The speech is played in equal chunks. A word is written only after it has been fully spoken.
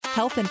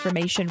Health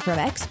information from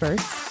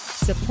experts,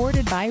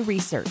 supported by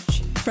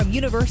research. From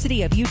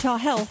University of Utah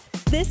Health,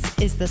 this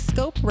is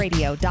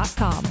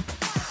thescoperadio.com.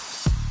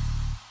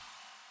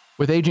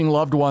 With aging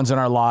loved ones in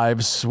our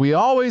lives, we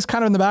always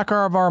kind of in the back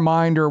of our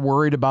mind are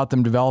worried about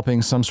them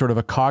developing some sort of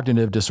a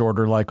cognitive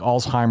disorder like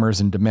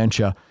Alzheimer's and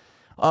dementia.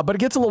 But it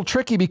gets a little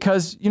tricky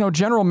because,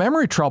 general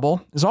memory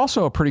trouble is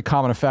also a pretty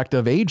common effect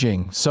of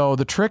aging. So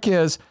the trick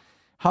is,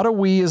 how do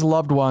we as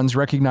loved ones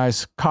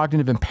recognize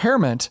cognitive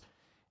impairment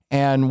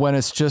and when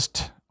it's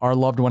just our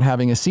loved one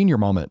having a senior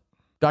moment?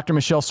 Dr.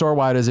 Michelle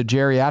Sorwide is a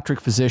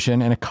geriatric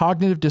physician and a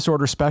cognitive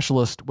disorder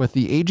specialist with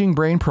the Aging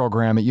Brain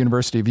Program at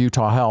University of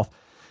Utah Health.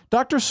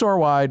 Dr.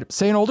 Sorwide,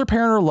 say an older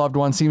parent or loved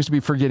one seems to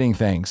be forgetting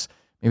things.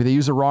 Maybe they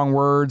use the wrong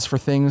words for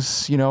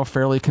things,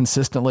 fairly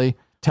consistently,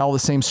 tell the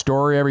same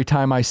story every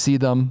time I see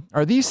them.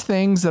 Are these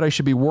things that I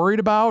should be worried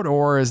about,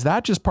 or is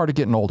that just part of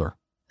getting older?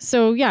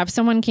 So yeah, if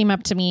someone came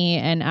up to me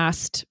and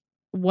asked,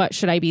 what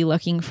should I be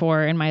looking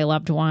for in my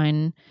loved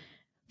one?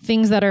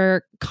 Things that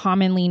are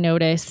commonly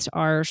noticed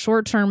are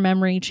short-term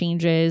memory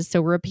changes.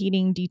 So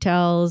repeating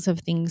details of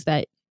things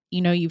that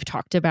you've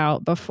talked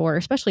about before,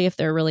 especially if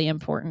they're really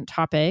important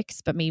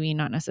topics, but maybe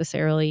not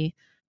necessarily.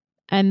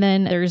 And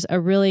then there's a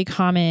really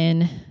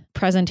common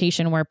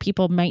presentation where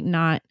people might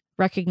not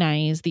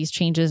recognize these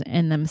changes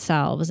in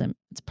themselves. And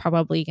it's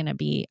probably going to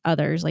be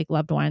others like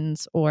loved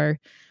ones or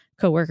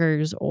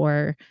coworkers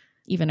or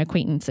even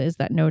acquaintances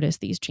that notice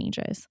these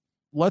changes.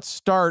 Let's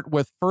start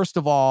with, first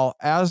of all,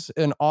 as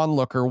an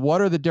onlooker, what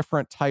are the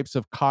different types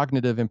of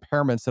cognitive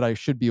impairments that I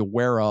should be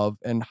aware of,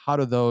 and how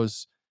do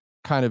those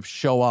kind of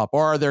show up?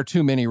 Or are there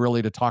too many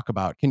really to talk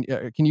about? Can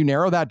you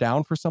narrow that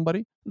down for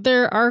somebody?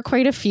 There are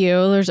quite a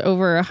few. There's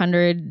over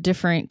 100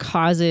 different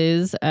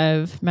causes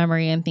of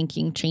memory and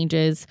thinking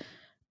changes,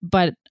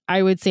 but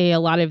I would say a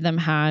lot of them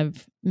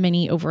have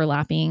many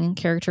overlapping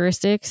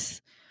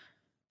characteristics.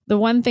 The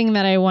one thing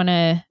that I want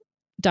to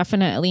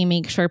definitely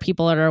make sure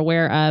people are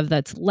aware of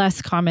that's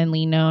less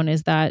commonly known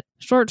is that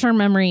short-term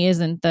memory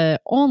isn't the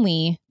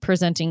only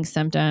presenting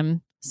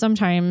symptom.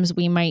 Sometimes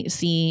we might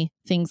see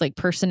things like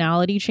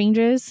personality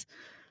changes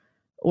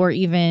or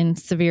even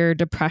severe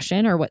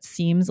depression or what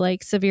seems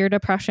like severe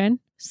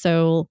depression.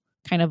 So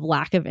kind of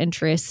lack of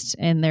interest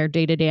in their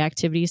day-to-day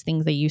activities,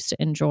 things they used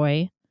to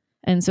enjoy.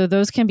 And so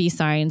those can be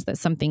signs that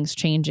something's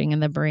changing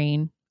in the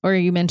brain. Or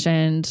you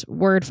mentioned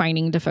word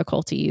finding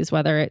difficulties,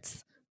 whether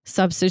it's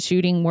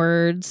substituting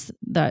words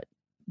that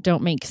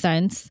don't make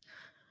sense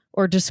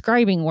or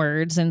describing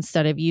words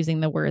instead of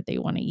using the word they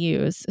want to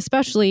use,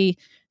 especially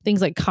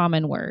things like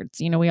common words.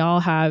 We all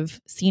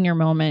have senior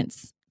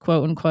moments,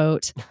 quote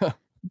unquote,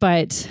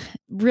 but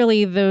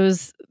really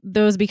those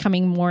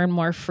becoming more and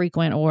more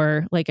frequent,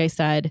 or like I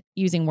said,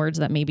 using words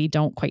that maybe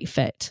don't quite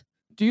fit.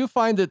 Do you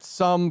find that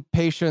some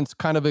patients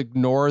kind of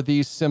ignore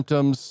these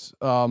symptoms?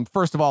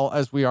 First of all,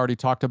 as we already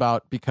talked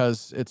about,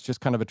 because it's just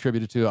kind of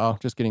attributed to,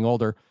 just getting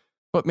older,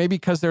 but maybe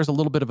because there's a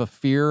little bit of a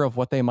fear of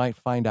what they might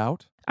find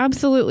out?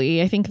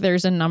 Absolutely. I think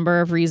there's a number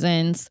of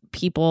reasons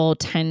people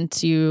tend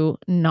to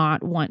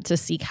not want to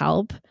seek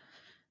help.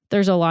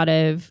 There's a lot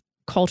of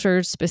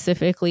cultures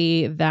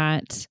specifically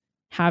that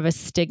have a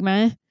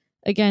stigma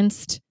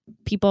against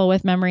people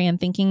with memory and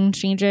thinking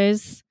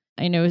changes.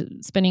 I know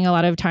spending a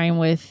lot of time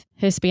with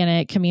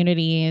Hispanic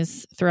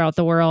communities throughout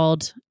the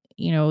world,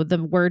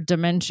 the word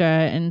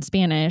dementia in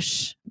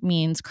Spanish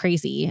means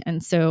crazy.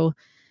 And so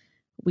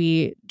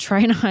we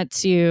try not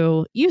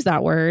to use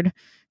that word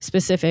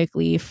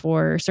specifically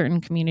for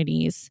certain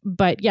communities.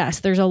 But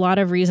yes, there's a lot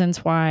of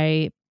reasons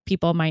why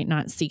people might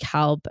not seek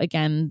help.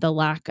 Again, the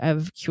lack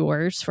of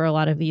cures for a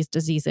lot of these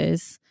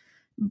diseases.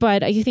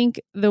 But I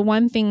think the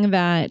one thing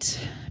that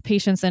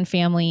patients and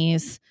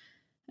families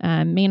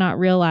may not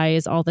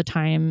realize all the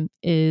time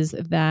is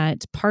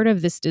that part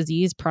of this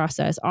disease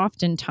process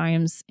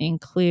oftentimes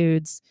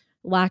includes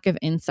lack of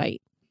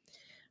insight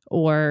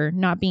or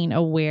not being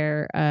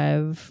aware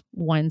of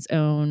one's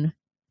own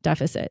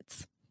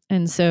deficits.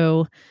 And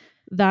so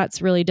that's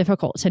really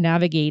difficult to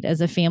navigate as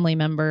a family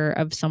member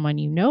of someone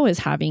is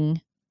having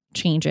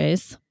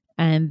changes,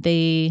 and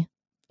they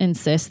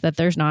insist that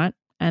there's not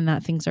and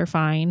that things are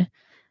fine.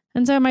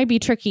 And so it might be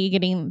tricky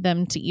getting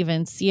them to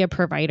even see a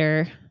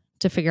provider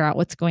to figure out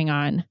what's going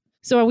on.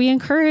 So we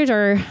encourage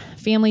our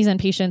families and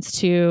patients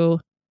to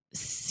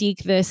seek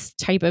this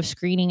type of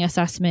screening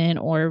assessment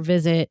or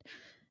visit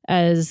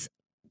as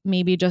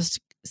maybe just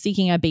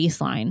seeking a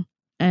baseline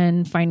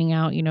and finding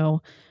out,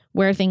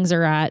 where things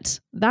are at.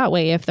 That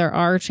way, if there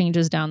are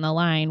changes down the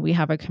line, we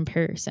have a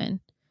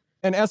comparison.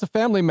 And as a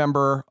family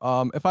member,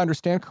 if I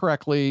understand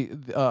correctly,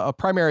 a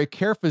primary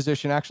care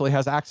physician actually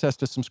has access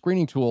to some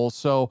screening tools.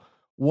 So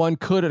one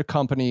could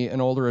accompany an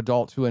older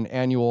adult to an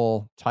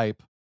annual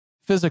type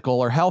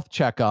physical or health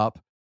checkup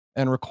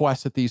and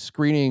request that these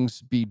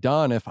screenings be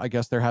done if, I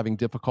guess, they're having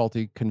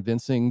difficulty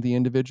convincing the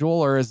individual,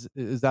 or is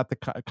that the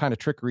kind of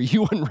trickery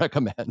you wouldn't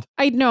recommend?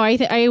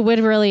 I would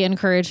really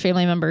encourage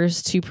family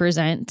members to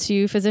present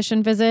to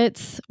physician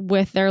visits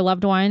with their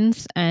loved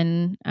ones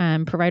and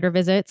provider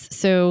visits.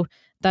 So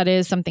that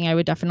is something I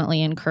would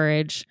definitely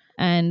encourage.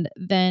 And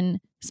then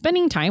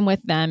spending time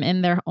with them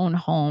in their own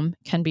home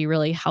can be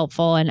really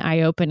helpful and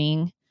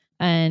eye-opening,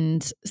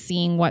 and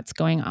seeing what's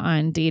going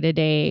on day to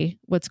day,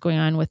 what's going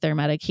on with their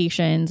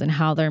medications and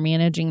how they're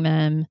managing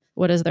them.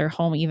 What does their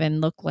home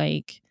even look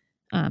like?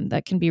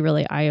 That can be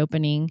really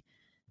eye-opening.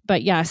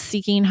 But yes,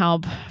 seeking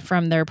help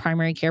from their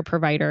primary care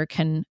provider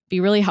can be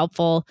really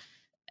helpful,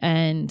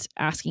 and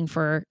asking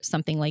for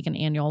something like an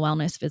annual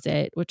wellness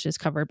visit, which is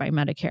covered by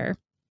Medicare.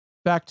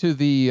 Back to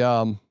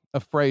the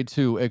afraid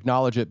to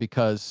acknowledge it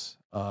because,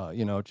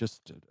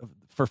 just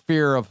for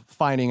fear of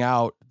finding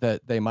out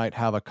that they might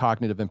have a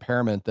cognitive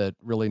impairment that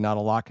really not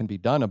a lot can be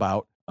done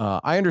about.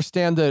 I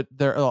understand that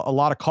there are a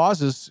lot of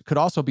causes could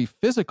also be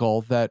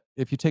physical, that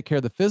if you take care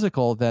of the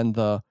physical, then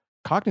the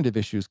cognitive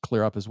issues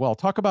clear up as well.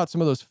 Talk about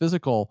some of those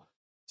physical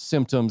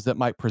symptoms that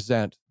might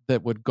present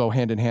that would go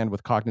hand in hand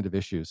with cognitive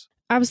issues.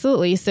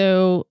 Absolutely.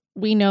 So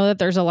we know that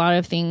there's a lot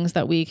of things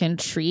that we can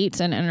treat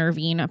and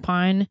intervene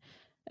upon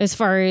as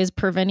far as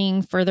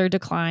preventing further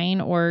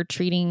decline or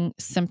treating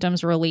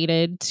symptoms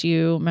related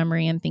to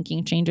memory and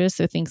thinking changes.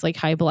 So things like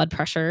high blood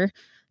pressure,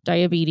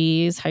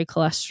 diabetes, high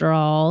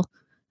cholesterol,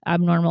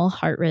 abnormal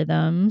heart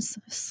rhythms,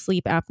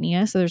 sleep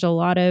apnea. So there's a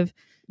lot of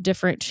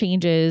different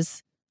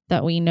changes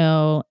that we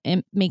know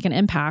make an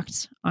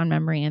impact on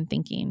memory and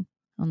thinking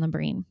on the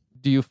brain.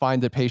 Do you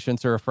find that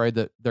patients are afraid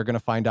that they're going to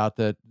find out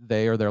that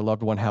they or their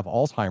loved one have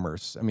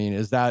Alzheimer's? I mean,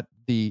 is that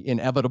the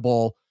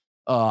inevitable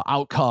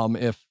outcome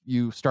if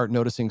you start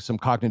noticing some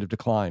cognitive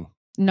decline?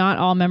 Not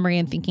all memory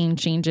and thinking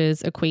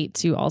changes equate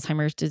to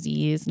Alzheimer's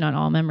disease. Not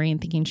all memory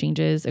and thinking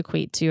changes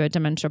equate to a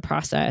dementia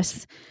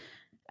process.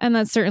 And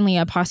that's certainly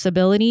a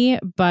possibility,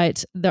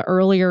 but the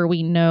earlier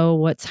we know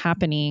what's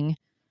happening,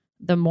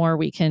 the more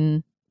we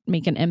can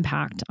make an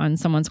impact on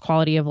someone's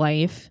quality of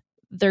life.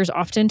 There's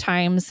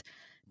oftentimes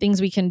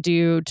things we can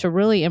do to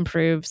really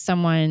improve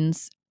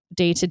someone's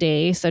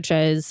day-to-day, such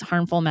as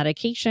harmful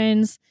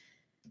medications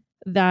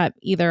that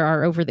either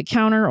are over the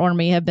counter or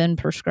may have been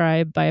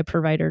prescribed by a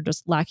provider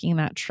just lacking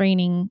that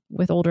training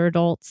with older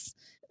adults.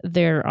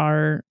 There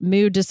are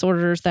mood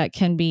disorders that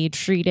can be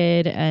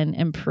treated and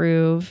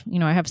improve.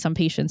 I have some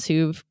patients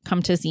who've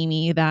come to see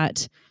me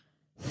that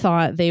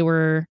thought they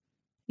were,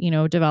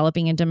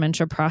 developing a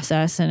dementia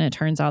process, and it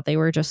turns out they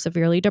were just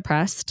severely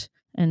depressed.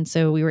 And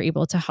so we were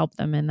able to help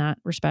them in that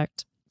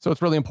respect. So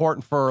it's really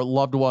important for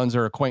loved ones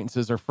or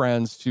acquaintances or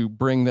friends to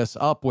bring this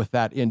up with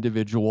that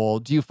individual.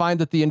 Do you find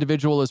that the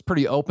individual is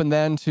pretty open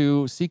then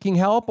to seeking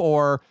help,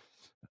 or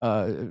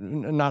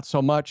not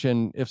so much?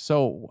 And if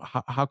so,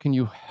 how can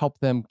you help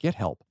them get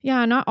help?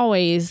 Yeah, not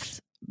always,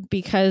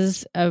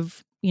 because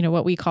of,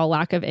 what we call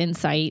lack of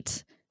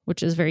insight,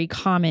 which is very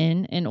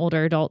common in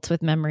older adults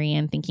with memory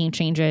and thinking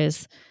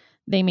changes.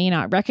 They may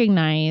not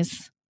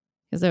recognize,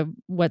 because of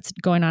what's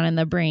going on in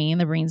the brain.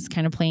 The brain's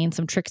kind of playing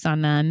some tricks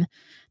on them.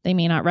 They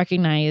may not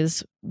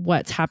recognize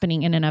what's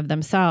happening in and of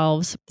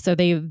themselves. So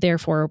they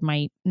therefore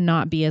might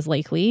not be as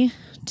likely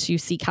to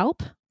seek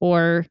help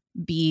or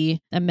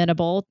be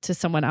amenable to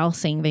someone else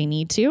saying they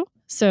need to.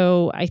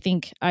 So I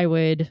think I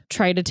would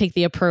try to take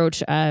the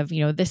approach of,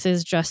 this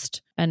is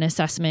just an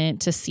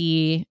assessment to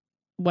see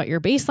what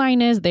your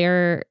baseline is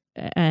there.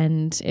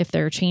 And if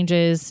there are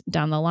changes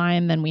down the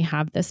line, then we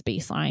have this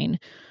baseline.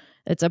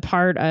 It's a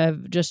part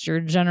of just your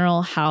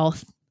general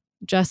health,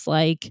 just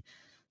like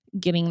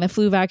getting the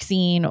flu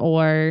vaccine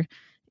or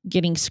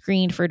getting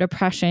screened for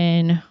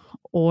depression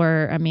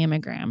or a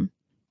mammogram.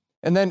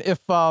 And then if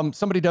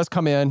somebody does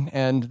come in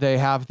and they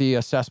have the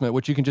assessment,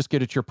 which you can just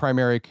get at your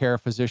primary care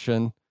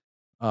physician,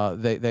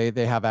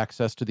 they have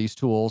access to these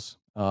tools,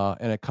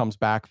 and it comes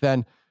back,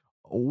 then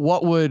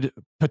what would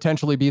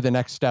potentially be the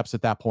next steps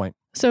at that point?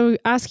 So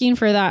asking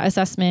for that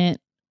assessment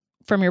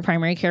from your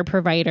primary care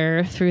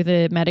provider through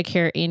the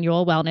Medicare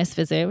annual wellness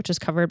visit, which is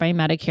covered by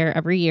Medicare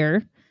every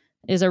year,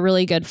 is a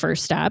really good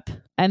first step.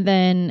 And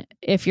then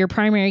if your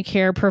primary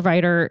care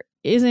provider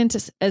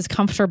isn't as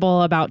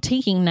comfortable about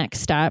taking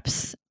next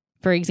steps,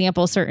 for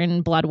example,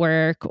 certain blood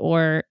work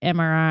or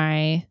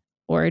MRI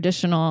or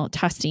additional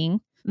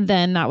testing,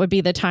 then that would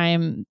be the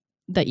time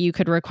that you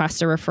could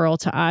request a referral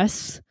to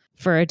us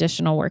for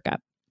additional workup.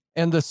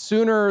 And the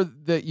sooner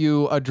that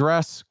you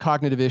address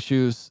cognitive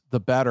issues, the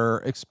better.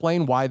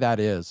 Explain why that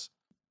is.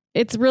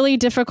 It's really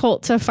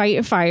difficult to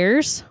fight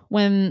fires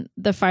when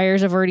the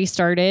fires have already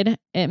started.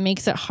 It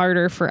makes it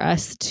harder for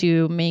us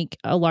to make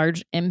a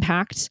large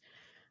impact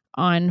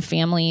on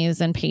families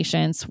and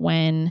patients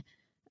when,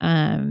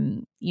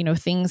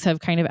 things have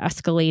kind of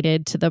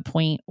escalated to the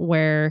point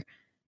where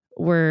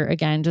we're,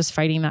 again, just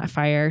fighting that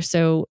fire.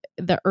 So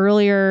the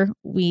earlier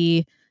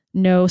we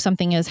know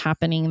something is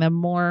happening, the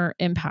more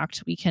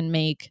impact we can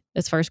make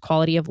as far as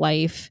quality of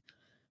life,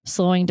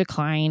 slowing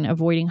decline,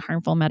 avoiding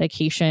harmful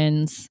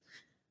medications,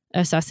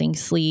 assessing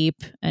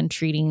sleep, and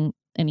treating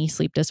any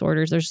sleep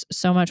disorders. There's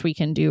so much we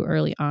can do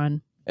early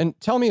on. And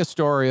tell me a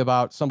story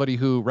about somebody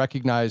who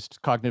recognized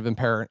cognitive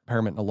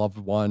impairment in a loved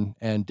one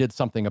and did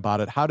something about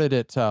it. How did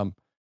it,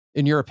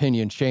 in your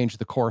opinion, change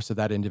the course of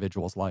that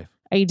individual's life?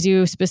 I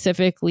do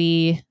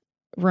specifically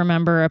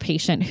remember a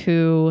patient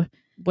who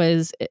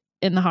was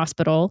in the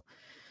hospital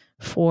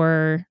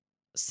for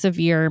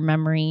severe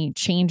memory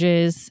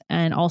changes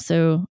and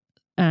also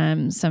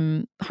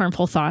some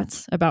harmful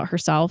thoughts about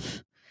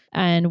herself.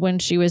 And when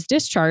she was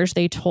discharged,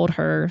 they told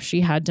her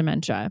she had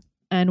dementia.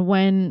 And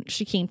when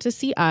she came to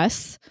see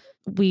us,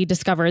 we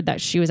discovered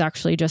that she was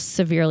actually just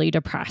severely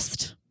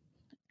depressed.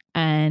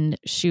 And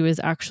she was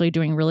actually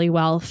doing really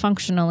well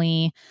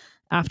functionally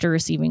after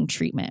receiving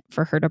treatment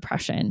for her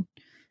depression.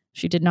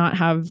 She did not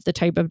have the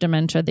type of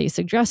dementia they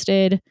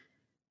suggested.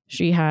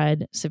 She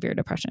had severe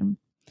depression.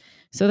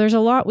 So there's a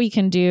lot we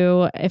can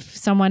do if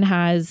someone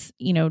has,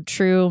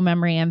 true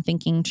memory and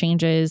thinking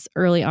changes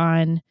early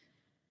on.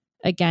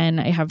 Again,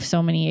 I have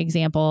so many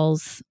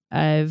examples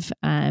of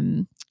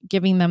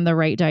giving them the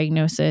right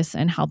diagnosis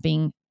and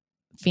helping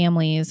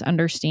families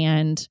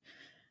understand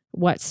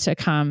what's to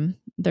come.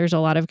 There's a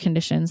lot of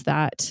conditions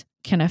that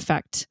can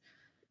affect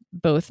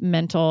both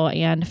mental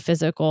and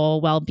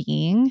physical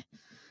well-being.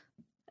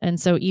 And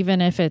so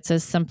even if it's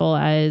as simple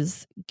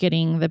as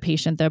getting the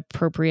patient the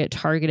appropriate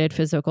targeted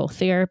physical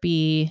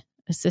therapy,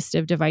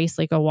 assistive device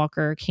like a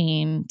walker or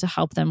cane to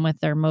help them with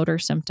their motor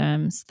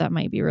symptoms that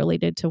might be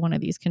related to one of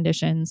these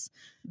conditions,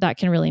 that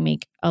can really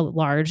make a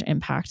large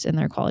impact in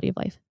their quality of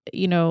life.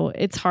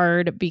 It's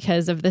hard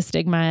because of the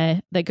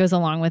stigma that goes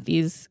along with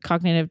these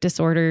cognitive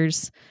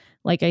disorders.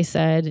 Like I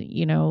said,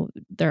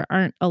 there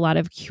aren't a lot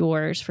of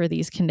cures for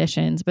these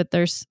conditions, but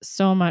there's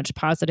so much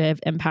positive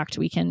impact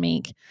we can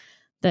make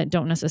that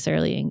don't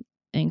necessarily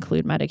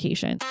include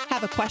medication.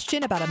 Have a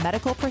question about a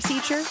medical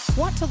procedure?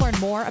 Want to learn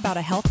more about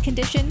a health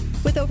condition?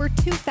 With over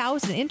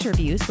 2,000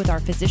 interviews with our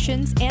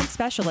physicians and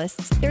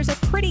specialists, there's a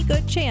pretty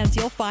good chance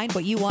you'll find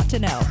what you want to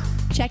know.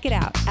 Check it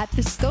out at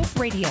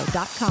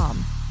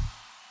thescoperadio.com.